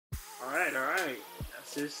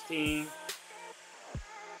That's his team.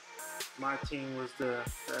 My team was the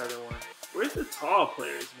other one. Where's the tall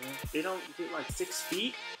players, man? They don't get like 6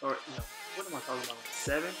 feet? Or, no, what am I talking about? Like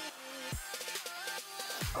 7?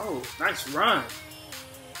 Oh, nice run.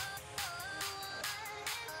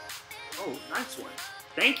 Oh, nice one.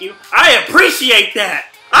 Thank you. I appreciate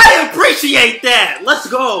that. I appreciate that. Let's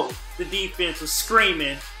go. The defense was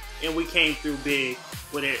screaming, and we came through big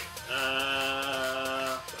with it.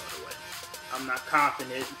 I'm not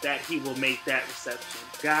confident that he will make that reception.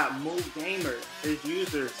 God, Move Gamer. His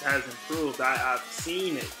users has improved. I've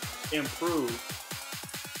seen it improve.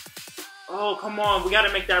 Oh, come on. We got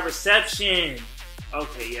to make that reception.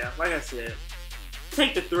 Okay, yeah. Like I said,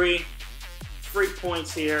 take the 3. 3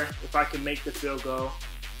 points here if I can make the field goal.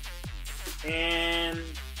 And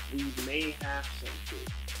we may have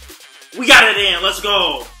something. We got it in. Let's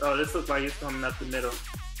go. Oh, this looks like it's coming up the middle.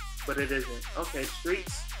 But it isn't. Okay,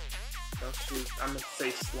 streets. No streets. I'm going to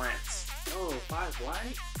say slants. Oh, 5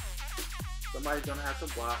 wide? Somebody's going to have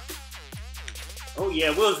to block. Oh,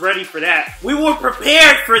 yeah. We was ready for that. We were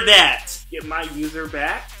prepared for that. Get my user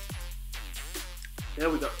back.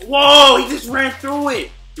 There we go. Whoa, he just ran through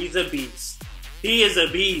it. He's a beast. He is a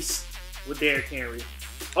beast with Derrick Henry.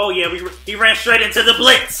 Oh, yeah. He ran straight into the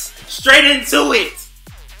blitz. Straight into it.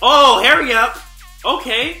 Oh, hurry up.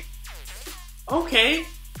 Okay. Okay.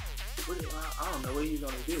 I don't know what he's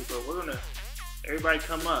going to do, but we're going to... Everybody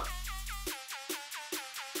come up.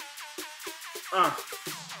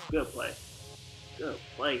 Good play. Good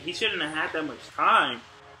play. He shouldn't have had that much time.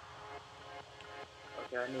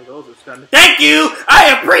 Okay, I knew those were coming. Thank you!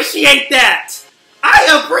 I appreciate that!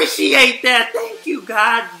 I appreciate that! Thank you,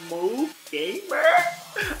 God Move Gamer!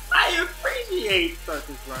 I appreciate... Start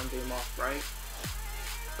this run game off, right?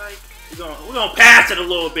 Like... We're gonna pass it a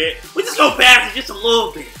little bit. We're just gonna pass it just a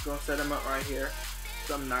little bit. Gonna set him up right here.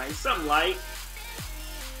 Something nice, something light.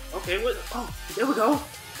 Okay, what? Oh, there we go.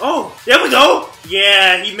 Oh, there we go.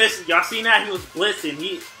 Yeah, he missed. Y'all seen that? He was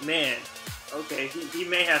blitzing. Man. Okay, he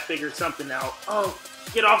may have figured something out. Oh,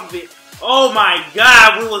 get off of it. Oh my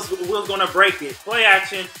God, we was gonna break it. Play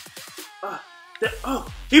action.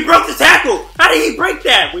 Oh, he broke the tackle. How did he break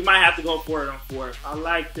that? We might have to go for it on 4. I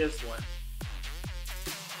like this one.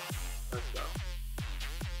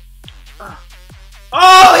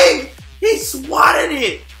 Oh, he swatted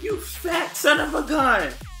it! You fat son of a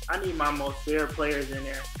gun! I need my most fair players in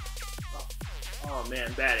there. Oh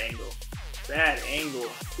man, bad angle. Bad angle.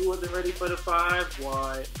 He wasn't ready for the 5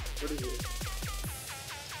 wide. What is it?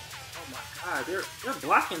 Oh my God, they're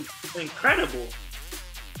blocking incredible.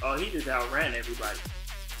 Oh, he just outran everybody.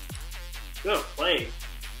 Good play.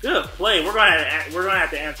 Good play. We're gonna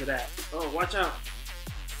have to answer that. Oh, watch out.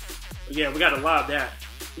 Yeah, we gotta lob that.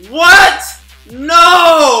 What?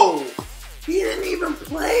 No! He didn't even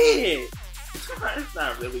play it. It's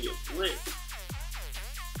not really a blitz.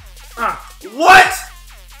 What?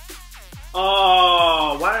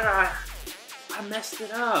 Oh, why did I messed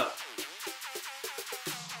it up.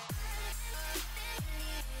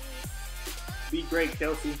 Be great,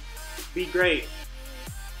 Kelsey. Be great.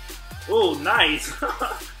 Oh, nice.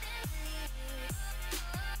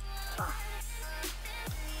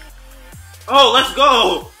 Oh, let's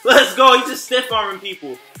go! Let's go! He's just stiff-arming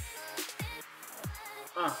people.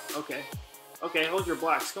 Okay. Okay, hold your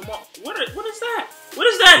blocks. Come on. What is that? What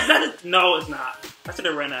is that? Is that a... No, it's not. I should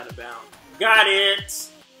have ran out of bounds. Got it!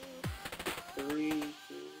 3, 2...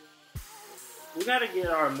 We gotta get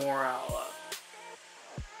our morale up.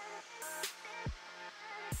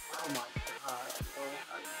 Oh my God.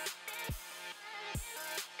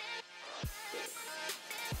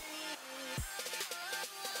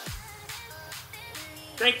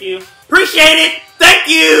 Thank you. Appreciate it! Thank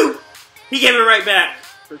you! He gave it right back.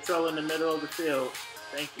 Patrol in the middle of the field.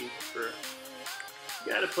 Thank you for...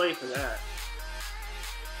 You gotta play for that.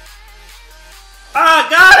 I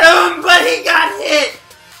got him, but he got hit!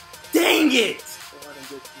 Dang it!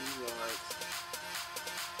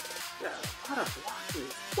 Yeah, a lot of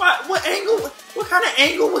blockers. What angle? What kind of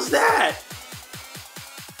angle was that?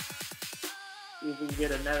 If we can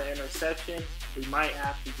get another interception, we might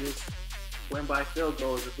have to just win by field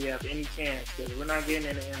goals if we have any chance, because we're not getting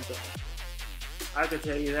in the end zone. I can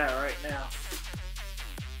tell you that right now.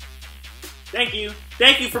 Thank you.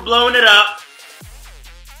 Thank you for blowing it up.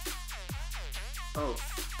 Oh.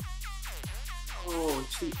 Oh,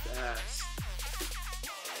 too fast.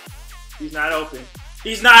 He's not open.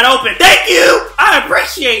 He's not open. Thank you! I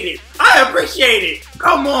appreciate it. I appreciate it.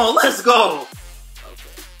 Come on, let's go.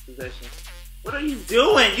 Okay, possession. What are you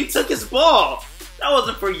doing? You took his ball. That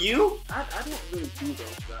wasn't for you. I don't really do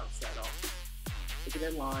those routes at all. Look at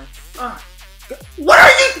that line. What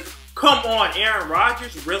are you? Come on, Aaron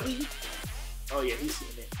Rodgers, really? Oh yeah, he's seen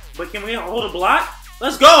it. But can we hold a block?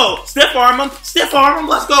 Let's go! Stiff arm him! Stiff arm him!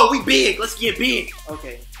 Let's go! We big! Let's get big!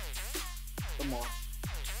 Okay. Come on.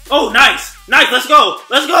 Oh, nice! Nice! Let's go!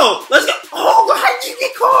 Let's go! Let's go! Oh, how did you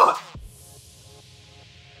get caught?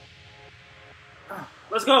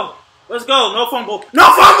 Let's go! Let's go! No fumble!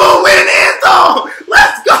 No fumble! We're in the end zone!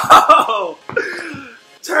 Let's go!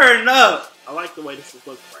 Turn up! I like the way this is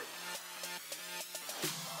looking right now.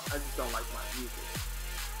 I just don't like my music.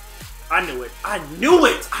 I knew it! I knew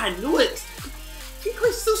it! I knew it! He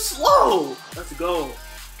plays too slow! Let's go.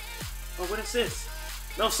 Oh, what is this?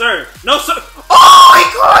 No, sir. No, sir. Oh, he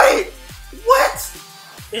caught it! What?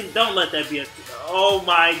 And don't let that be a... Oh,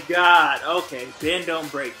 my God. Okay, bend,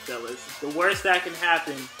 don't break, fellas. The worst that can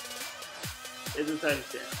happen is a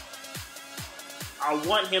touchdown. I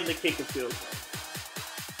want him to kick a field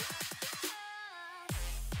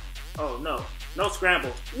goal. Oh, no. No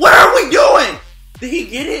scramble. What are we doing? Did he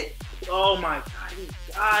get it? Oh, my God. He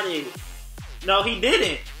got it. No, he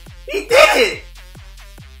didn't. He didn't.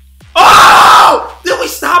 Oh! Did we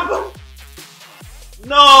stop him?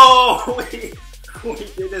 No, we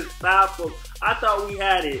didn't stop him. I thought we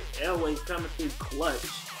had it. Elway's coming through clutch.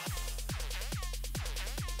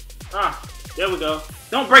 There we go.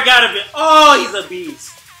 Don't break out of it. Oh, he's a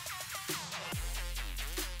beast.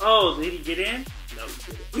 Oh, did he get in? No,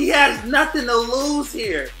 he didn't. He has nothing to lose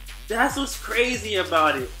here. That's what's crazy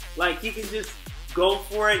about it. Like, he can just go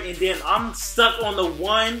for it, and then I'm stuck on the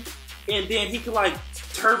one, and then he can like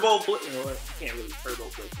turbo blitz. You know what? You can't really turbo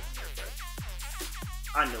blitz on there,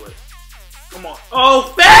 but I knew it. Come on.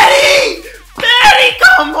 Oh, Fatty! Fatty,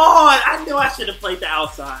 come on! I knew I should have played the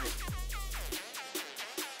outside.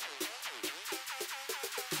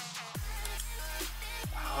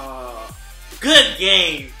 Good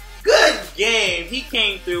game. Good game. He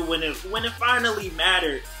came through when it finally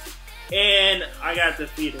mattered, and I got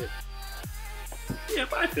defeated. Yeah,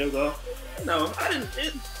 but I field goal. No, I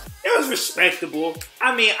didn't. It was respectable.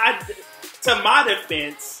 I mean, to my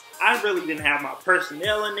defense, I really didn't have my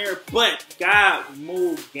personnel in there, but God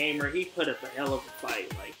moved gamer. He put up a hell of a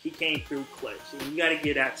fight. Like, he came through clutch, and you got to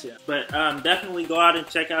get at you. But definitely go out and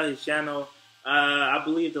check out his channel. I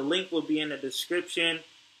believe the link will be in the description.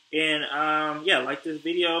 And yeah, like this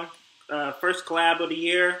video. First collab of the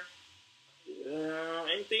year.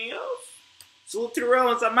 Anything else? Salute to the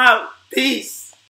Rollins. I'm out. Peace.